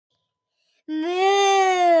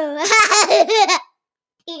Moo.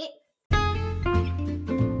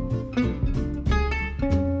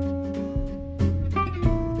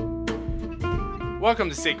 Welcome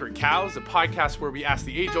to Sacred Cows, a podcast where we ask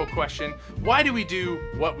the age-old question, why do we do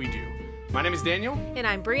what we do? My name is Daniel. And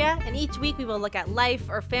I'm Bria, and each week we will look at life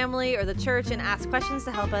or family or the church and ask questions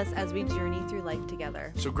to help us as we journey through life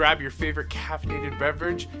together. So grab your favorite caffeinated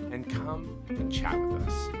beverage and come and chat with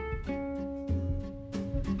us.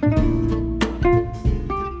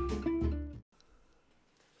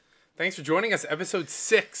 Thanks for joining us, episode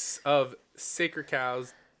 6 of Sacred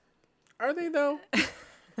Cows. Are they, though?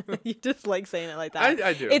 You just like saying it like that.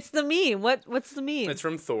 I do. It's the meme. What's the meme? It's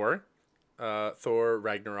from Thor. Thor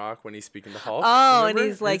Ragnarok when he's speaking to Hulk. Oh, remember? and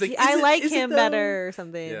he's like, "Is I it- like is it him though?" better or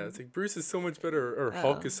something. Yeah, it's like Bruce is so much better, or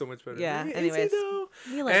Hulk is so much better. Yeah, Is he anyways. though?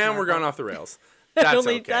 You like And we're Marvel. going off the rails. That That's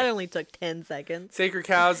only, okay. That only took 10 seconds. Sacred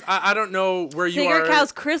Cows. I don't know where you are. Sacred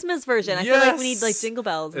Cow's Christmas version. I feel like we need Yes. like jingle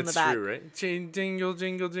bells in the It's back. true, right? Jingle,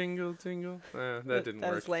 jingle, jingle, jingle. That didn't that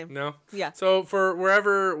work. was lame. No? Yeah. So for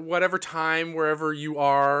whatever time, wherever you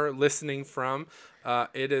are listening from,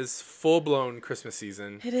 it is full-blown Christmas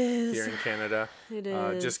season. It is. Here in Canada. It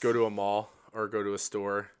is. Just go to a mall or go to a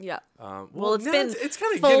store. Yeah. Well, It's no, been it's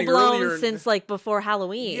kind of full getting blown earlier. since like before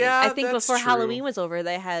Halloween. Yeah, I think that's before true. Halloween was over,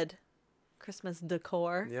 they had Christmas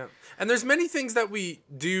decor. Yeah. And there's many things that we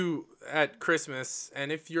do at Christmas,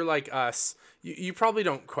 and if you're like us, you probably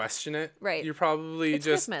don't question it. Right. You're probably It's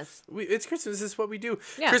just Christmas. It's Christmas. This is what we do.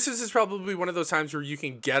 Yeah. Christmas is probably one of those times where you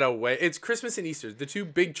can get away. It's Christmas and Easter, the two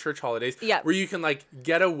big church holidays. Yeah. Where you can like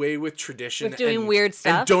get away with tradition With doing and, weird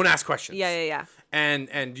stuff. and don't ask questions. Yeah. And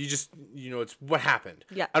you just it's what happened.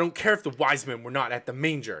 Yeah. I don't care if the wise men were not at the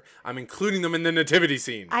manger. I'm including them in the nativity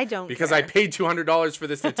scene. I don't because I care. paid $200 for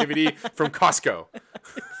this nativity from Costco.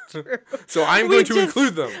 So I'm going to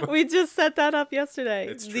include them. We just set that up yesterday.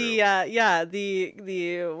 It's true.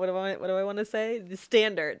 The what do I want to say? The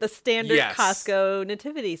standard Yes. Costco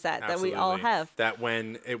nativity set that we all Absolutely. have. That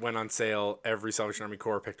when it went on sale, every Salvation Army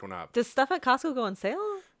Corps picked one up. Does stuff at Costco go on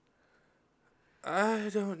sale? I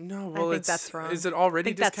don't know. Well, think that's wrong. Is it already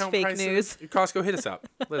I think that's discount fake prices? news. Costco, hit us up.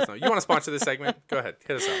 Let us know. You want to sponsor this segment? Go ahead,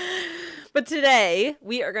 hit us up. But today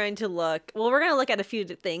we are going to look. Well, we're going to look at a few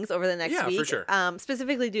things over the next Yeah, week. for sure.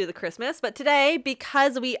 Specifically due to Christmas. But today,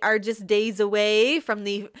 because we are just days away from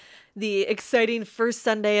the exciting first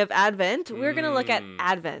Sunday of Advent, we're going to look at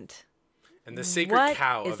Advent. And the sacred What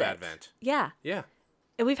cow is of it? Advent. Yeah. Yeah.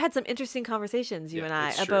 And we've had some interesting conversations, you Yeah, and I,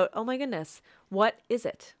 it's true. about, oh my goodness, what is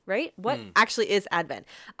it, right? What actually is Advent?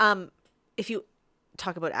 If you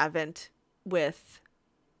talk about Advent with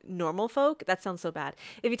normal folk, that sounds so bad.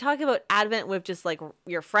 If you talk about Advent with just like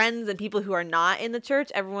your friends and people who are not in the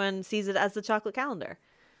church, everyone sees it as the chocolate calendar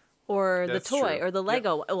or That's the toy true. or the Yep.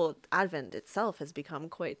 Lego. Well, Advent itself has become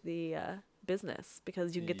quite the business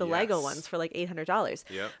because you can get the Lego Yes. ones for like $800.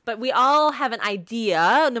 Yep. But we all have an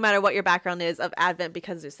idea, no matter what your background is, of Advent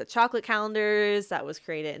because there's the chocolate calendars that was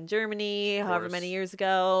created in Germany however course. many years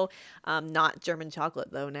ago. Not German chocolate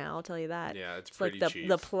though now, I'll tell you that. Yeah, it's like pretty cheap.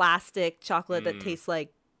 the plastic chocolate that tastes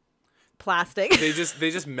like plastic. They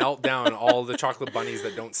just melt down all the chocolate bunnies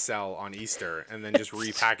that don't sell on Easter and then just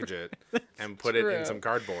repackage it and put it in true. some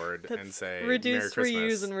cardboard and say Reduce, Merry reuse,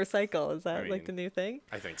 Christmas. and recycle. Is that I like the mean, new thing?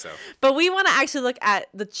 I think so. But we want to actually look at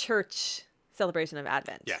the church celebration of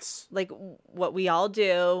Advent. Yes. Like what we all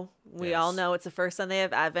do. We all Yes. know it's the first Sunday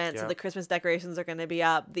of Advent, so Yep. the Christmas decorations are going to be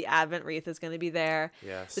up. The Advent wreath is going to be there.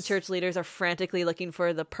 Yes. The church leaders are frantically looking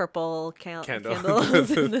for the purple Candle.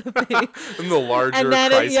 candles in the thing. And the larger And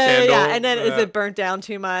then Christ yeah, candle. And then is it burnt down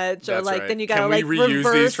too much, or That's like right. then you Can gotta we like reuse these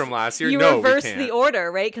reverse from last year? You No, we reverse can't. the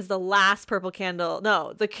order, right? Because the last purple candle,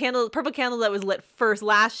 the purple candle that was lit first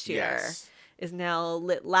last year. Yes. Is now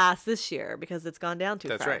lit last this year because it's gone down too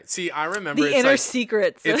That's far. right. See, I remember The it's inner like,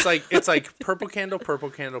 secrets. it's like purple candle,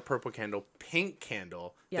 purple candle, purple candle, pink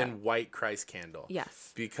candle, Yeah. then white Christ candle.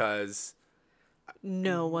 Yes. Because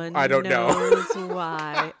No one I don't know. knows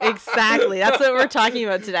why. Exactly. That's what we're talking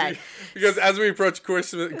about today. as we approach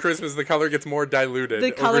Christmas, the color gets more diluted.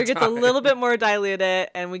 The color over gets a time. little bit more diluted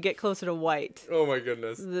and we get closer to white. Oh my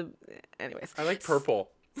goodness. Anyways. I like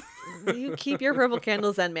purple. You keep your purple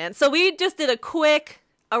candles in, man. So we just did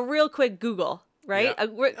a real quick Google, right? Yeah,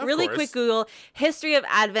 Really course. quick Google, history of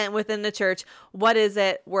Advent within the church. What is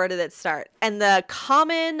it? Where did it start? And the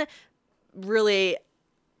common, really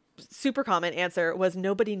super common answer was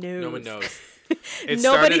nobody knows. No one knows. It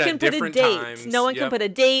Nobody started can at put a different date. times. No one can Yep. put a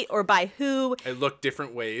date or by who. It looked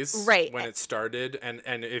different ways Right. when it started. And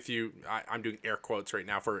if you, I'm doing air quotes right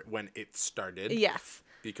now for when it started. Yes.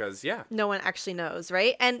 because, yeah. No one actually knows,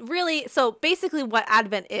 right? And really, so basically what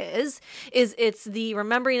Advent is it's the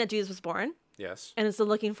remembering that Jesus was born. Yes. And it's the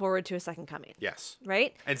looking forward to a second coming. Yes.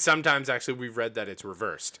 Right? And sometimes, actually, we've read that it's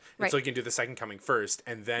reversed. Right. It's looking to the second coming first,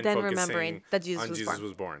 and then remembering focusing that Jesus on was Jesus born.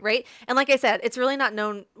 was born. Right? And like I said, it's really not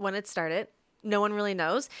known when it started. No one really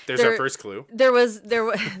knows. There's our first clue. There's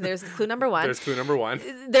clue number one. There's clue number one.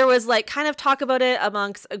 There was like kind of talk about it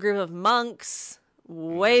amongst a group of monks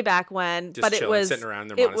way back when, Just but chilling, it was sitting around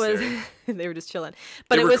their monastery. They were just chilling.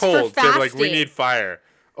 But They it were was cold. for fasting. They're like, we need fire.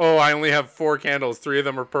 Oh, I only have 4 candles. 3 of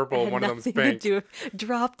them are purple, and one of them's pink.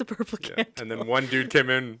 Drop the purple candle. And then one dude came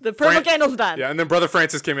in. The purple candle's done. Yeah, and then Brother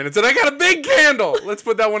Francis came in and said, I got a big candle. Let's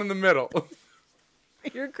put that one in the middle.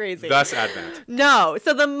 You're crazy. Thus Advent. No.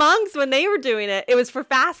 So the monks, when they were doing it, it was for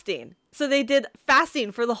fasting. So they did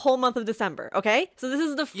fasting for the whole month of December. Okay. So this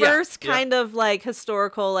is the first kind of like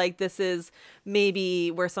historical, like this is maybe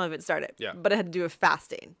where some of it started. Yeah. But it had to do with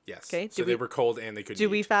fasting. Yes. Okay. So they were cold and they couldn't Do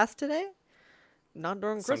eat. we fast today? Not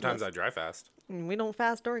during Christmas. Sometimes I dry fast. We don't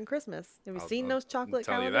fast during Christmas. Have you seen those chocolate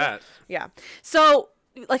tell you calendars? that. Yeah. So,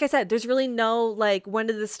 like I said, there's really no, like, when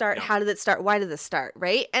did this start? How did it start? Why did this start?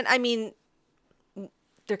 Right? And I mean,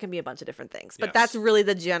 there can be a bunch of different things, but that's really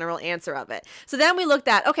the general answer of it. So then we looked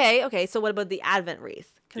at, okay, so what about the Advent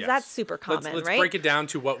wreath? Because that's super common, let's right? break it down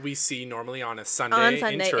to what we see normally on a Sunday,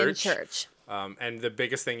 in church. In church. And the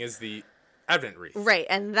biggest thing is the Advent wreath. Right.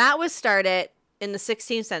 And that was started in the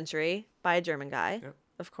 16th century by a German guy. Yep.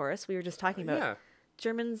 Of course, we were just talking about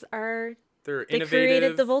Germans are they're they innovative.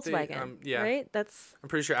 Created the Volkswagen. Right? I'm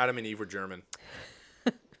pretty sure Adam and Eve were German.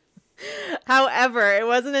 However, it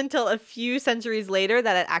wasn't until a few centuries later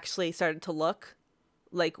that it actually started to look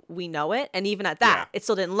like we know it. And even at that, it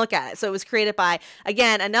still didn't look at it. So it was created by,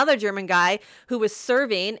 again, another German guy who was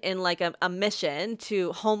serving in like a mission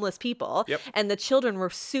to homeless people. Yep. And the children were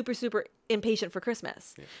super, super impatient for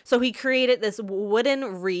Christmas. Yeah. So he created this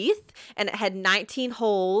wooden wreath and it had 19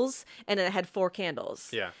 holes and it had 4 candles.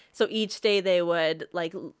 Yeah. So each day they would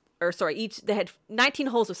they had 19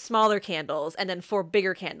 holes of smaller candles and then 4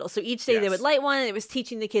 bigger candles. So each day they would light one and it was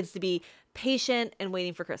teaching the kids to be patient and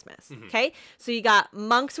waiting for Christmas. Mm-hmm. Okay. So you got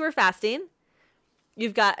monks who are fasting.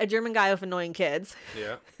 You've got a German guy with annoying kids.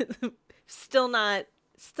 Yeah. Still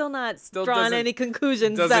drawing any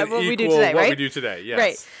conclusions that what we do today, right? What we do today, yes.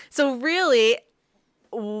 Right. So really,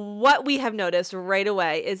 what we have noticed right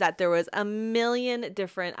away is that there was a million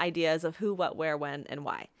different ideas of who, what, where, when, and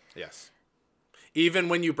why. Yes. Even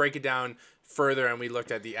when you break it down further and we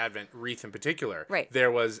looked at the Advent wreath in particular,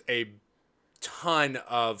 there was a ton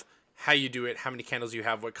of how you do it, how many candles you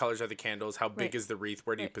have, what colors are the candles, how big is the wreath,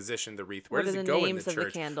 where do you position the wreath, where does it go in the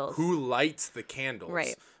church, who lights the candles.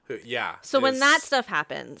 Right. So when that stuff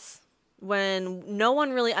happens, when no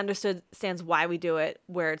one really understands why we do it,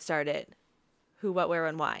 where it started, who, what, where,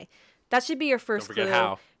 and why, that should be your first clue.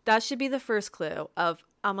 How. That should be the first clue of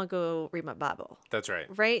I'm going to go read my Bible. That's right.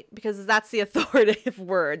 Right? Because that's the authoritative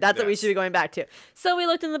word. That's what we should be going back to. So we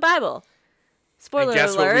looked in the Bible. Spoiler and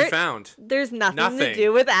guess alert. What we found? There's nothing to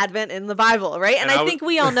do with Advent in the Bible, right? And I think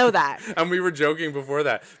we all know that. And we were joking before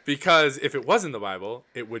that because if it was in the Bible,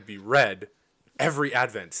 it would be read every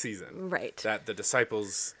Advent season. Right. That the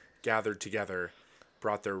disciples gathered together,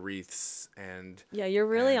 brought their wreaths, and you're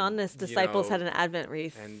really on this. Disciples had an Advent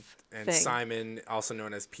wreath. And Simon, also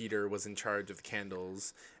known as Peter, was in charge of the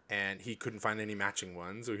candles, and he couldn't find any matching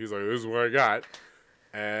ones, so he's like, "This is what I got."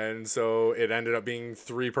 And so it ended up being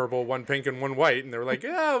 3 purple, 1 pink, and 1 white. And they were like,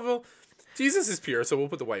 yeah, well, Jesus is pure, so we'll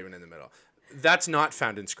put the white one in the middle. That's not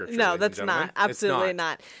found in Scripture. No, that's not. Absolutely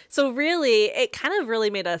not. So really, it kind of really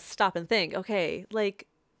made us stop and think, okay, like,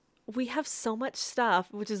 we have so much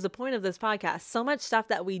stuff, which is the point of this podcast, so much stuff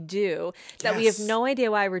that we do that we have no idea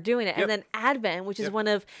why we're doing it. Yep. And then Advent, which is one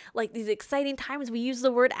of like these exciting times. We use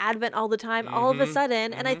the word Advent all the time, all of a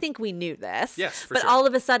sudden. And I think we knew this. Yes, but all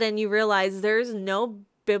of a sudden you realize there's no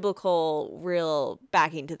biblical real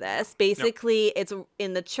backing to this. Basically, it's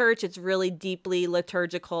in the church, it's really deeply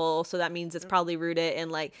liturgical. So that means it's probably rooted in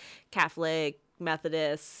like Catholic,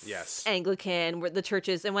 Methodist, Anglican, where the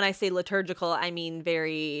churches, and when I say liturgical, I mean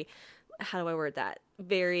very, how do I word that?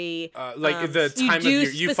 Very like the time of year.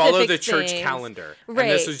 You follow the church calendar, right? And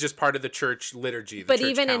this was just part of the church liturgy. But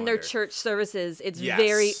even in their church services, it's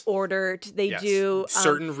very ordered. They do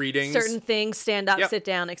certain readings, certain things, stand up, sit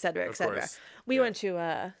down, etc., etc. We went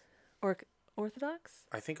to Orthodox.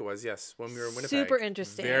 I think it was, yes, when we were in Winnipeg. Super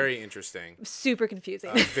interesting. Very interesting. Super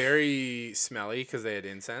confusing. Very smelly because they had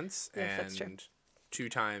incense, yes, and 2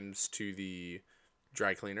 times to the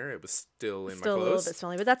dry cleaner. It was still in Still my a little clothes. bit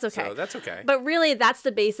smelly, but that's okay. So that's okay. But really, that's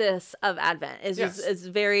the basis of Advent. Is Yes. just it's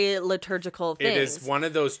very liturgical things. It is one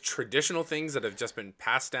of those traditional things that have just been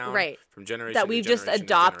passed down Right. from generation that to we've just generation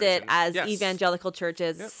to adopted generation. as Yes. evangelical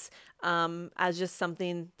churches, as just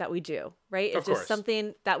something that we do, right? It's Of just course.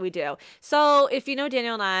 something that we do. So if you know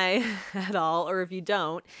Daniel and I at all, or if you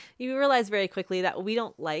don't, you realize very quickly that we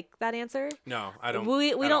don't like that answer. No, I don't.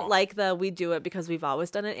 We at don't all. like the we do it because we've always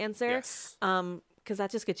done it answer. Yes. Because that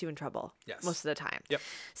just gets you in trouble Yes. most of the time. Yep.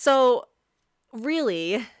 So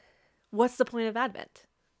really, what's the point of Advent?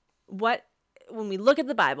 When we look at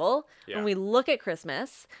the Bible, Yeah. when we look at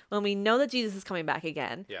Christmas, when we know that Jesus is coming back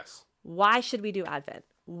again, Yes. why should we do Advent?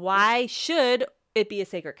 Why should it be a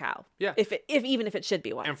sacred cow? Yeah. If even if it should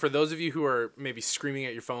be one. And for those of you who are maybe screaming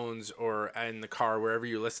at your phones or in the car, wherever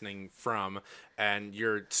you're listening from, and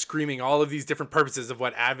you're screaming all of these different purposes of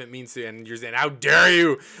what Advent means to you, and you're saying, "How dare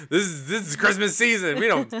you? This is Christmas season. We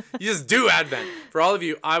don't. You just do Advent." For all of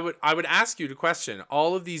you, I would ask you to question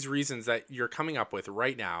all of these reasons that you're coming up with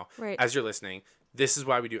right now Right. as you're listening. This is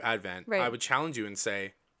why we do Advent. Right. I would challenge you and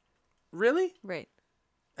say, "Really?" Right.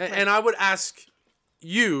 And I would ask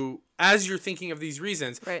you, as you're thinking of these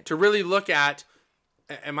reasons, Right. to really look at,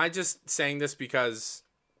 am I just saying this because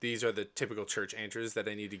these are the typical church answers that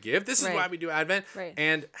I need to give? This is Right. why we do Advent. Right.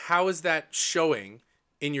 And how is that showing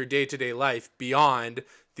in your day-to-day life beyond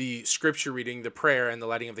the scripture reading, the prayer, and the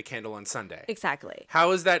lighting of the candle on Sunday? Exactly. How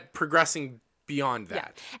is that progressing beyond Yeah.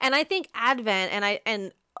 that? And I think Advent,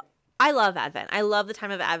 and I love Advent. I love the time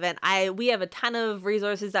of Advent. We have a ton of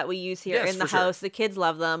resources that we use here Yes, in the for sure. house. The kids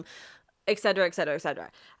love them, et cetera, et cetera, et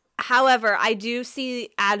cetera. However, I do see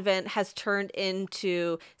Advent has turned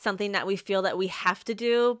into something that we feel that we have to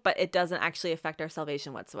do, but it doesn't actually affect our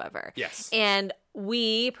salvation whatsoever. Yes. And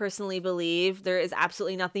we personally believe there is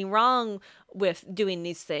absolutely nothing wrong with doing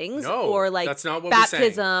these things, No, or like that's not what we're saying.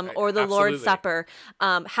 baptism or the Lord's Absolutely.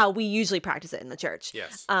 Supper, how we usually practice it in the church.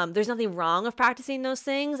 Yes. There's nothing wrong with practicing those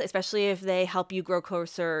things, especially if they help you grow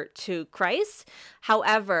closer to Christ.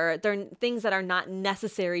 However, they're things that are not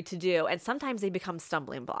necessary to do, and sometimes they become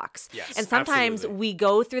stumbling blocks. Yes, And sometimes absolutely. we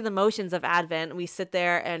go through the motions of Advent. We sit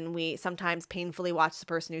there and we sometimes painfully watch the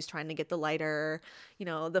person who's trying to get the lighter,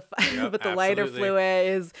 Yep, but the lighter absolutely. fluid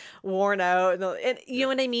is worn out. And you know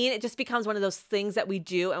what I mean? It just becomes one of those things that we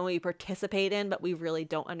do and we participate in, but we really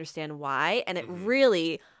don't understand why. And it Mm-hmm.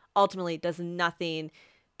 really ultimately does nothing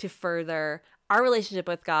to further our relationship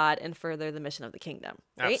with God and further the mission of the kingdom.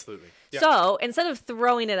 Right? Absolutely. Yep. So instead of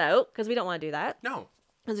throwing it out, because we don't want to do that, No,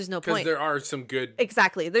 because there's no because point. there are some good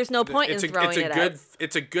Exactly. There's no point in throwing it out.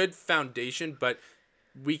 It's a good foundation, but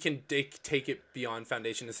we can take it beyond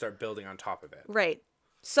foundation and start building on top of it. Right.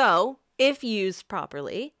 So, if used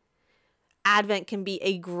properly, Advent can be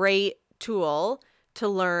a great tool to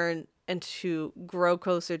learn and to grow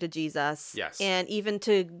closer to Jesus. Yes. And even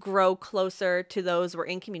to grow closer to those we're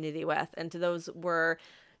in community with and to those we're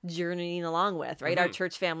journeying along with, right? Our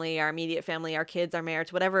church family, our immediate family, our kids, our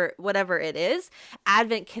marriage, whatever it is.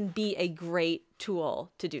 Advent can be a great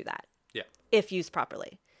tool to do that Yeah. if used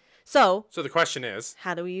properly. So, So the question is,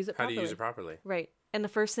 how do we use it how properly? do you use it properly? Right. And the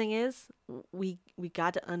first thing is we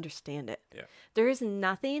got to understand it. Yeah. There is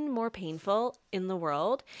nothing more painful in the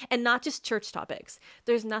world, and not just church topics.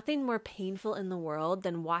 There's nothing more painful in the world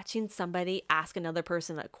than watching somebody ask another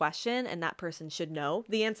person a question and that person should know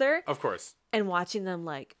the answer, Of course. and watching them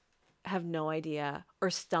like have no idea or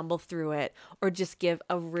stumble through it or just give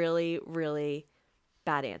a really, really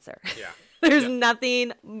bad answer. Yeah. There's Yeah.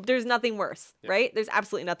 nothing worse, right? There's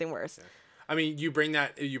absolutely nothing worse. I mean, you bring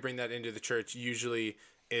that into the church. Usually,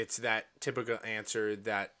 it's that typical answer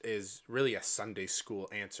that is really a Sunday school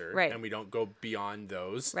answer, Right. And we don't go beyond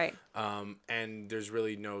those, Right. And there's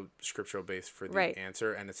really no scriptural base for the Right.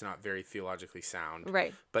 answer, and it's not very theologically sound,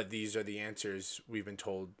 Right. But these are the answers we've been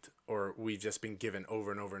told, or we've just been given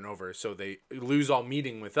over and over and over, so they lose all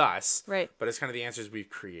meaning with us, Right. But it's kind of the answers we've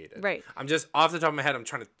created, Right. I'm just off the top of my head. I'm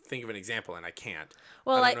trying to think of an example, and I can't.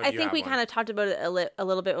 Well, don't know if I you think have we one. kind of talked about it a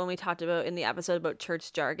little bit when we talked about in the episode about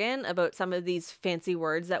church jargon, about some of these fancy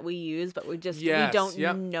words that we use, but we Yes, don't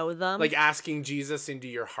yep. know them. Like asking Jesus into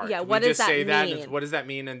your heart. Yeah, We what does just that say that, and mean? it's, what does that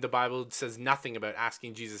mean? And the Bible says nothing about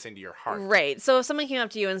asking Jesus into your heart. Right. So if someone came up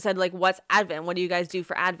to you and said, like, what's Advent? What do you guys do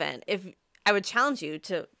for Advent? If I would challenge you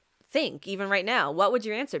to think, even right now, what would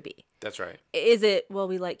your answer be? That's right. Is it, well,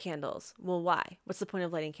 we light candles? Well, why? What's the point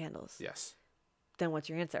of lighting candles? Yes. then what's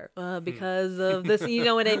your answer? Because of this, you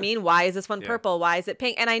know what I mean? Why is this one purple? Why is it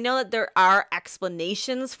pink? And I know that there are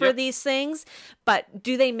explanations for these things, but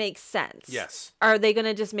do they make sense? Yes. Are they going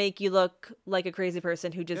to just make you look like a crazy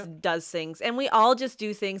person who just does things? And we all just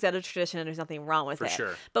do things out of tradition, and there's nothing wrong with it. For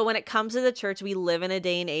sure. But when it comes to the church, we live in a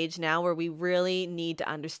day and age now where we really need to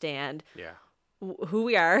understand who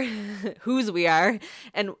we are, whose we are,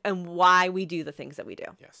 and why we do the things that we do.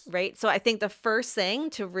 Yes. Right? So I think the first thing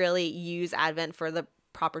to really use Advent for the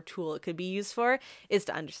proper tool it could be used for is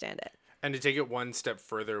to understand it. And to take it one step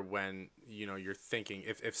further, when you're thinking,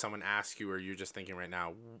 if someone asks you, or you're just thinking right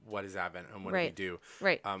now, what is Advent and what do we do?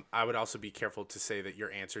 Right. I would also be careful to say that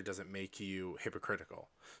your answer doesn't make you hypocritical.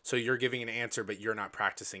 So you're giving an answer, but you're not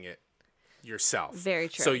practicing it yourself. Very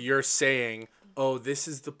true. So you're saying, oh, this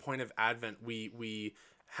is the point of Advent. We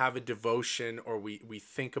have a devotion, or we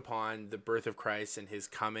think upon the birth of Christ and his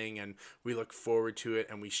coming, and we look forward to it,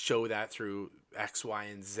 and we show that through X, Y,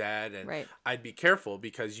 and Z. And I'd be careful,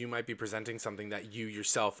 because you might be presenting something that you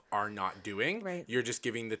yourself are not doing. Right. You're just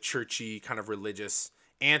giving the churchy kind of religious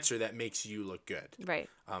answer that makes you look good. Right.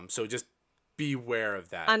 So just beware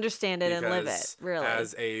of that. Understand it and live it, really.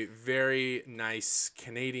 As a very nice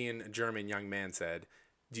Canadian German young man said,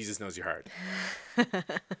 Jesus knows your heart.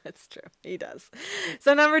 It's true. He does.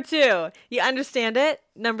 So number 2, you understand it.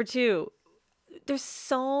 Number 2, there's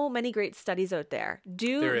so many great studies out there.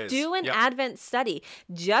 Do an Advent study.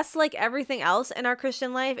 Just like everything else in our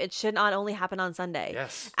Christian life, it should not only happen on Sunday.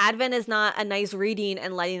 Yes. Advent is not a nice reading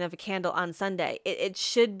and lighting of a candle on Sunday. It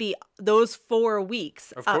should be those 4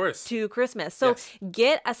 weeks of up course. to Christmas. So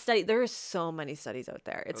get a study. There are so many studies out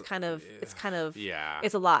there. It's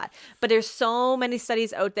a lot. But there's so many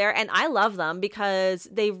studies out there, and I love them because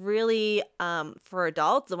they really, for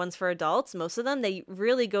adults, the ones for adults, most of them, they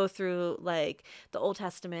really go through like the Old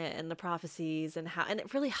Testament and the prophecies and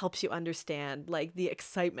it really helps you understand like the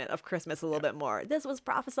excitement of Christmas a little bit more. This was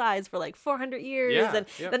prophesied for like 400 years and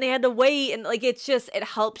then they had to wait, and like it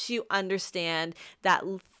helps you understand that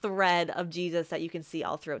thread of Jesus that you can see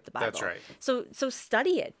all throughout the Bible. That's right. So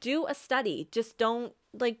study it. Do a study. Just don't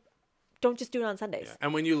just do it on Sundays. Yeah.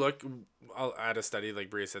 And when you look at a study, like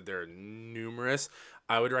Bria said, there are numerous.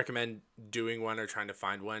 I would recommend doing one or trying to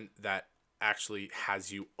find one that actually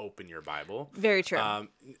has you open your Bible. Very true.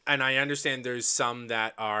 And I understand there's some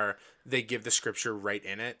that they give the scripture right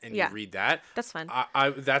in it, and you read that. That's fine.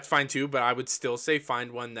 That's fine too, but I would still say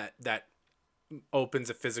find one that opens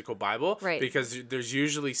a physical Bible, right? Because there's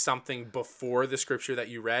usually something before the scripture that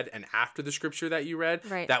you read and after the scripture that you read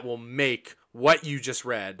that will make what you just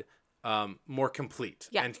read more complete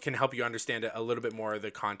and can help you understand a little bit more of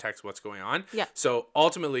the context, what's going on. Yeah. So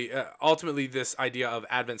ultimately, this idea of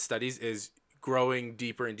Advent studies is growing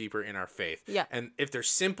deeper and deeper in our faith. Yeah. And if there's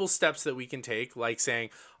simple steps that we can take, like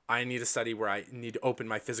saying, I need a study where I need to open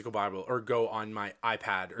my physical Bible or go on my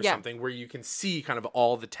iPad or something where you can see kind of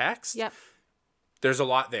all the text. Yep. There's a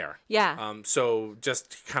lot there. Yeah. So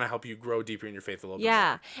just kind of help you grow deeper in your faith a little bit more.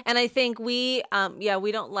 Yeah. And I think we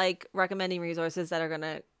don't like recommending resources that are going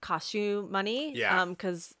to cost you money. Yeah.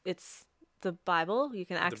 Because it's the Bible. You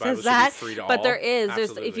can access Bible that. should be free to but all. there is.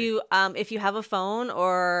 Absolutely. There's if you have a phone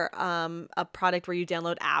or a product where you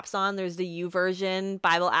download apps on, there's the YouVersion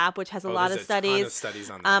Bible app, which has a lot of studies. Ton of studies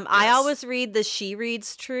on that. I always read the She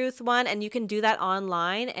Reads Truth one, and you can do that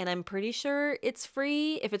online, and I'm pretty sure it's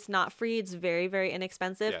free. If it's not free, it's very, very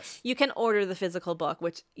inexpensive. Yes. You can order the physical book,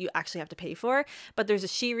 which you actually have to pay for, but there's a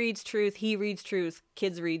She Reads Truth, He Reads Truth,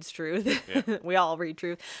 Kids Reads Truth. Yeah. We all read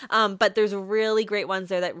truth. But there's really great ones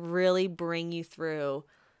there that really bring you through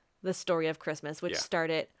the story of Christmas, which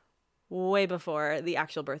started way before the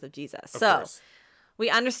actual birth of Jesus. Of course. We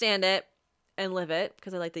understand it and live it,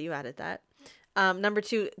 because I like that you added that. Number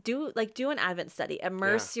 2, do an Advent study.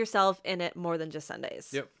 Immerse yourself in it more than just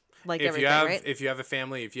Sundays. Yep. Like if everything, right? If you have a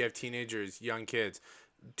family, if you have teenagers, young kids,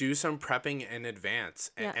 do some prepping in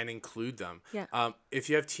advance and include them. Yeah. If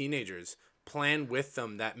you have teenagers, plan with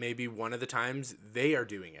them that maybe one of the times they are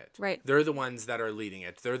doing it. Right. They're the ones that are leading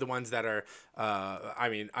it. They're the ones that are,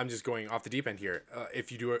 I'm just going off the deep end here.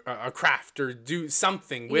 If you do a craft or do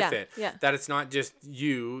something with it, that it's not just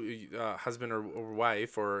you, husband or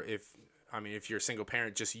wife, or if you're a single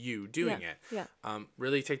parent, just you doing it. Yeah.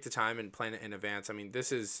 Really take the time and plan it in advance. I mean,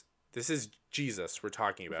 this is Jesus we're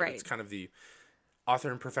talking about. Right. It's kind of the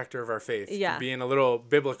author and perfecter of our faith. Yeah. Being a little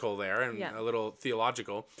biblical there and a little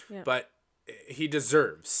theological. Yeah. But he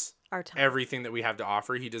deserves our time. Everything that we have to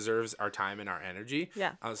offer. He deserves our time and our energy.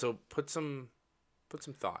 Yeah. So put some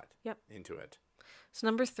thought into it. So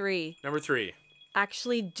number 3.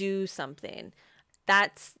 Actually do something.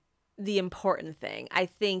 That's the important thing. I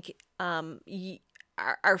think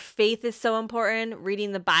our faith is so important.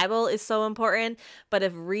 Reading the Bible is so important. But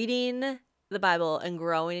if reading the Bible and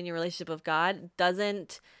growing in your relationship with God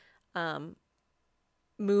doesn't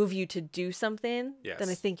move you to do something, then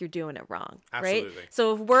I think you're doing it wrong. Absolutely. Right?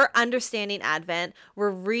 So if we're understanding Advent,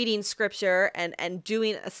 we're reading scripture and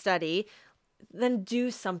doing a study, then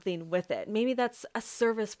do something with it. Maybe that's a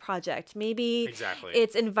service project. Maybe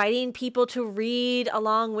it's inviting people to read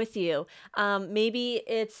along with you. Maybe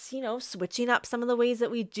it's, switching up some of the ways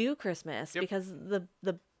that we do Christmas because the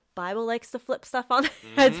Bible likes to flip stuff on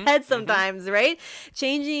its head sometimes, right?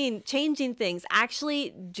 Changing things, actually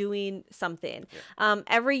doing something.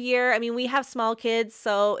 Every year, we have small kids,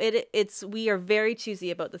 so we are very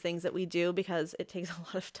choosy about the things that we do because it takes a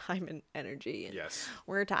lot of time and energy. And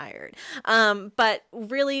we're tired. But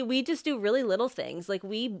really, we just do really little things. Like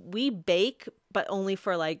we bake, but only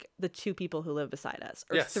for like the 2 people who live beside us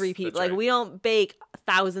or 3 people. Like we don't bake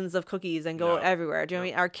thousands of cookies and go everywhere. Do you know what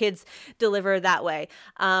I mean? Our kids deliver that way.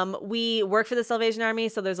 We work for the Salvation Army,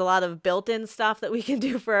 so there's a lot of built-in stuff that we can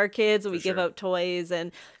do for our kids. We give out toys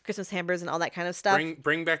and Christmas hampers and all that kind of stuff.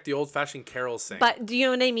 Bring back the old-fashioned carol sing. But do you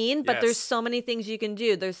know what I mean? But there's so many things you can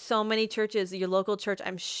do. There's so many churches. Your local church,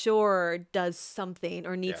 I'm sure, does something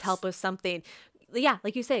or needs help with something. Yeah,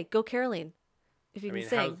 like you say, go caroling if you can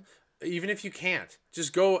sing. Even if you can't,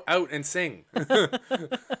 just go out and sing.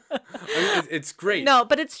 It's great. No,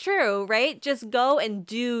 but it's true, right? Just go and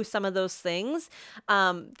do some of those things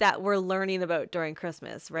that we're learning about during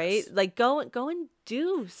Christmas, right? Like go and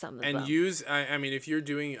do some of them. And use, if you're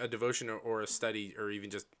doing a devotion or a study or even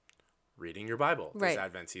just reading your Bible this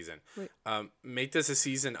Advent season, make this a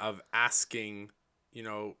season of asking,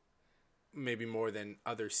 maybe more than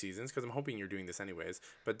other seasons, because I'm hoping you're doing this anyways,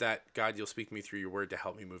 but that God, you'll speak me through your word to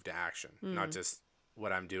help me move to action, not just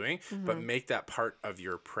what I'm doing, but make that part of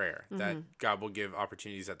your prayer, that God will give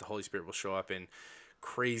opportunities, that the Holy Spirit will show up in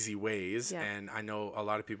crazy ways. And I know a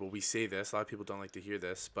lot of people, we say this, a lot of people don't like to hear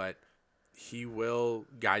this, but he will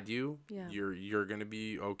guide you. You're going to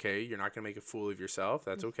be okay. You're not going to make a fool of yourself.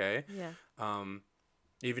 That's okay.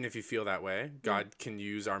 Even if you feel that way, God can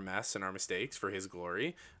use our mess and our mistakes for his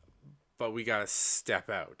glory. But we got to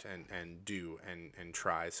step out and do and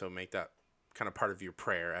try. So make that kind of part of your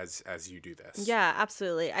prayer as you do this. Yeah,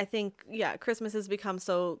 absolutely. I think, Christmas has become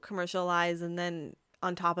so commercialized. And then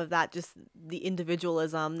on top of that, just the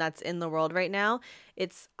individualism that's in the world right now.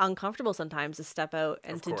 It's uncomfortable sometimes to step out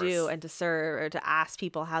and to do and to serve or to ask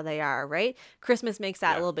people how they are, right? Christmas makes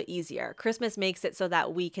that a little bit easier. Christmas makes it so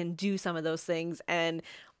that we can do some of those things, and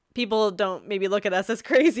people don't maybe look at us as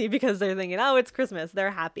crazy because they're thinking, oh, it's Christmas.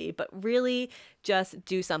 They're happy. But really just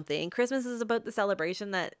do something. Christmas is about the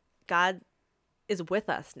celebration that God is with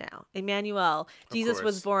us now. Emmanuel, Jesus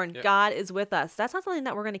was born. God is with us. That's not something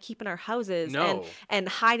that we're going to keep in our houses and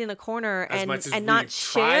hide in a corner and not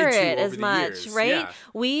share it as much, right? Yeah.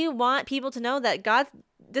 We want people to know that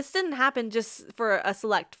this didn't happen just for a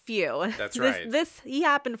select few. That's right. He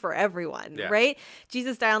happened for everyone, right?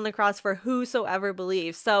 Jesus died on the cross for whosoever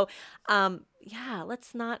believes. So,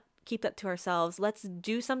 let's not keep that to ourselves. Let's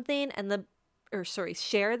do something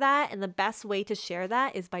share that. And the best way to share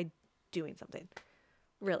that is by doing something.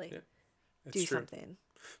 Really. Do something.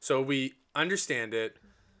 So we understand it.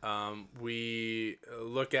 We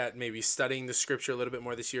look at maybe studying the scripture a little bit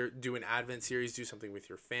more this year, do an Advent series, do something with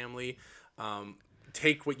your family.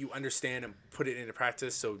 Take what you understand and put it into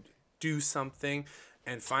practice. So do something.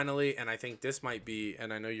 And finally, and I think this might be,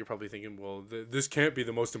 and I know you're probably thinking, well, this can't be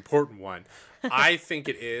the most important one. I think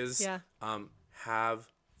it is. Have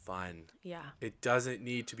fun. Yeah. It doesn't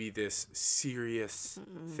need to be this serious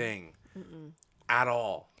thing at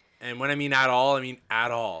all. And when I mean at all, I mean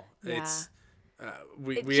at all. Yeah. It's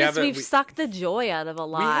we've sucked the joy out of a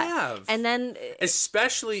lot. We have. And then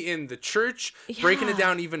especially in the church, breaking it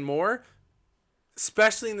down even more.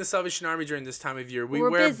 Especially in the Salvation Army during this time of year, we're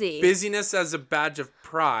wear busyness as a badge of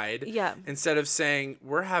pride instead of saying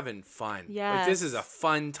we're having fun. Like, this is a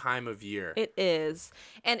fun time of year. It is.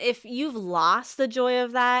 And if you've lost the joy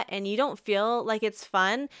of that and you don't feel like it's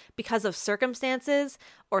fun because of circumstances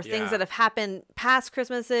or things that have happened past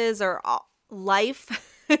Christmases or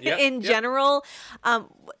life in general,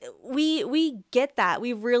 we get that.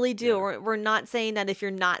 We really do. We're not saying that if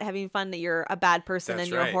you're not having fun that you're a bad person and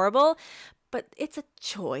you're horrible. But it's a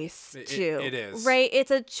choice too. It is. Right?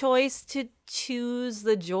 It's a choice to choose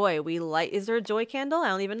the joy we like. Is there a joy candle? I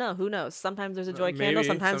don't even know. Who knows? Sometimes there's a joy candle.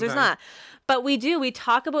 Sometimes there's not. But we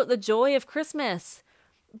talk about the joy of Christmas.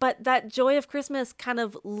 But that joy of Christmas kind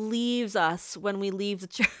of leaves us when we leave the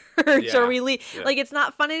church or we leave. Like, it's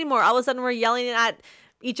not fun anymore. All of a sudden we're yelling at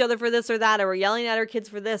each other for this or that, or we're yelling at our kids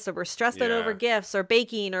for this, or we're stressed out over gifts or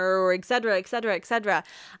baking or et cetera, et cetera, et cetera.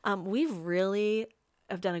 We've really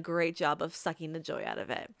have done a great job of sucking the joy out of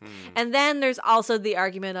it. And then there's also the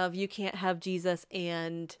argument of you can't have Jesus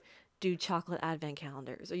and do chocolate advent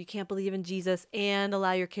calendars, or you can't believe in Jesus and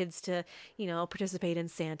allow your kids to, participate in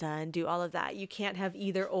Santa and do all of that. You can't have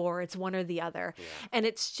either or. It's one or the other. And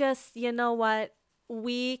it's just, you know what?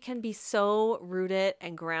 We can be so rooted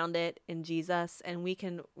and grounded in Jesus, and we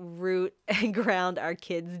can root and ground our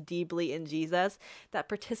kids deeply in Jesus, that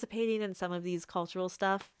participating in some of these cultural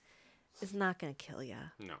stuff is not going to kill you.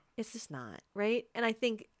 No. It's just not, right? And I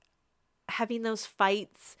think having those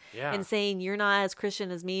fights and saying you're not as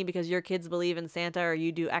Christian as me because your kids believe in Santa or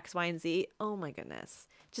you do X, Y, and Z, oh my goodness.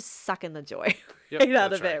 Just sucking the joy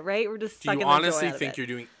out of it, right? We're just sucking the joy out of it. Do you honestly think you're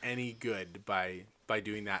doing any good by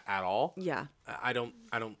doing that at all? Yeah. I don't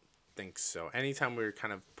think so. Anytime we're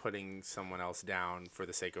kind of putting someone else down for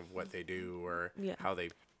the sake of what they do or how they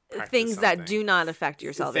practice things something, that do not affect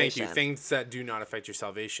your salvation. Thank you. Things that do not affect your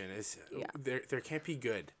salvation is there can't be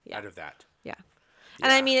good out of that. Yeah.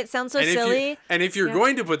 And I mean, it sounds so silly. If you're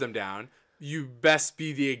going to put them down, you best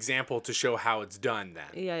be the example to show how it's done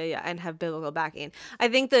then. Yeah, and have biblical backing. I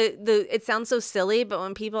think it sounds so silly, but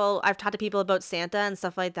when I've talked to people about Santa and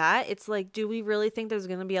stuff like that, it's like, do we really think there's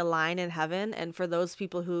going to be a line in heaven? And for those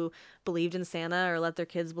people who believed in Santa or let their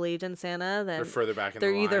kids believe in Santa, then they're further back in they're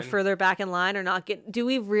the line. either further back in line or not. Do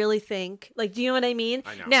we really think, like, do you know what I mean?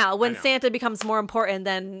 I know. Now, when Santa becomes more important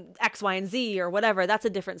than X, Y, and Z or whatever, that's a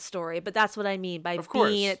different story. But that's what I mean by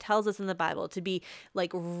being, it tells us in the Bible to be like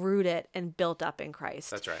rooted and built up in Christ.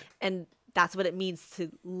 That's right. And that's what it means to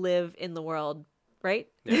live in the world, right?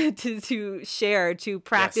 Yeah. to share, to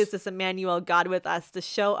practice this Emmanuel, God with us, to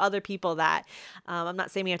show other people that. I'm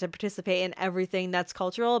not saying we have to participate in everything that's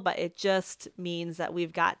cultural, but it just means that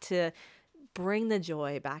we've got to bring the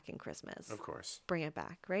joy back in Christmas. Of course. Bring it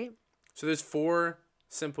back, right? So there's 4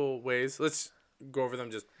 simple ways. Let's go over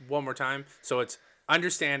them just one more time. So it's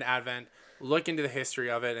understand Advent, look into the history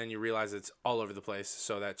of it, and you realize it's all over the place.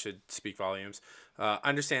 So that should speak volumes.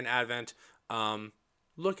 Understand Advent.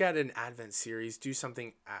 Look at an Advent series. Do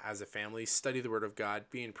something as a family. Study the Word of God.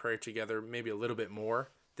 Be in prayer together. Maybe a little bit more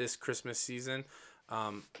this Christmas season.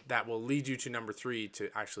 That will lead you to number 3, to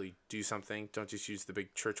actually do something. Don't just use the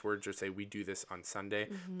big church words or say we do this on Sunday.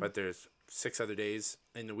 But there's 6 other days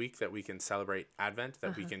in the week that we can celebrate Advent,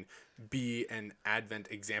 that we can be an Advent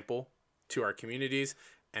example to our communities.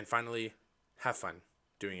 And finally, have fun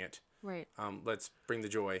doing it. Right. Let's bring the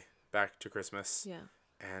joy back to Christmas. Yeah.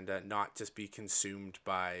 And not just be consumed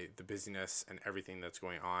by the busyness and everything that's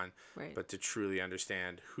going on, but to truly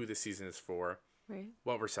understand who the season is for,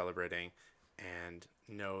 what we're celebrating, and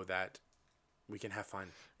know that we can have fun.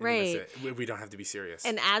 Right. We don't have to be serious.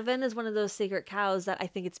 And Advent is one of those sacred cows that I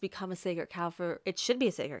think it's become a sacred cow it should be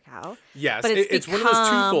a sacred cow. Yes, but it's one of those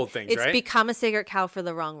twofold things, right? It's become a sacred cow for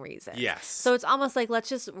the wrong reason. Yes. So it's almost like, let's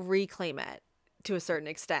just reclaim it to a certain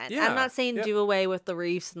extent. Yeah. I'm not saying do away with the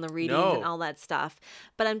reefs and the readings and all that stuff,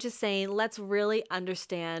 but I'm just saying let's really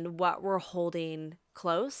understand what we're holding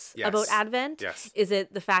close about Advent. Yes. Is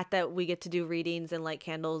it the fact that we get to do readings and light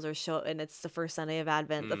candles or show, and it's the first Sunday of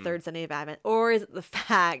Advent, the third Sunday of Advent, or is it the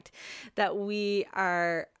fact that we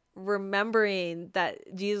are remembering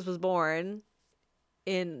that Jesus was born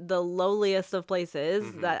in the lowliest of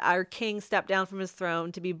places, that our King stepped down from his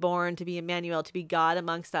throne to be born, to be Emmanuel, to be God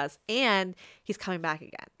amongst us, and he's coming back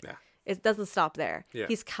again. Yeah. It doesn't stop there. Yeah.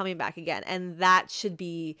 He's coming back again, and that should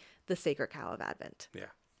be the sacred cow of Advent. Yeah.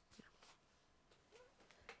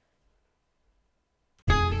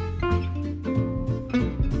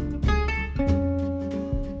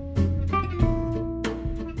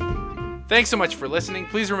 Thanks so much for listening.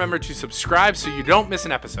 Please remember to subscribe so you don't miss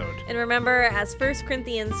an episode. And remember, as 1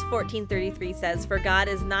 Corinthians 14:33 says, "For God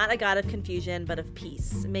is not a God of confusion, but of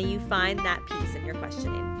peace. May you find that peace in your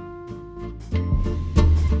questioning."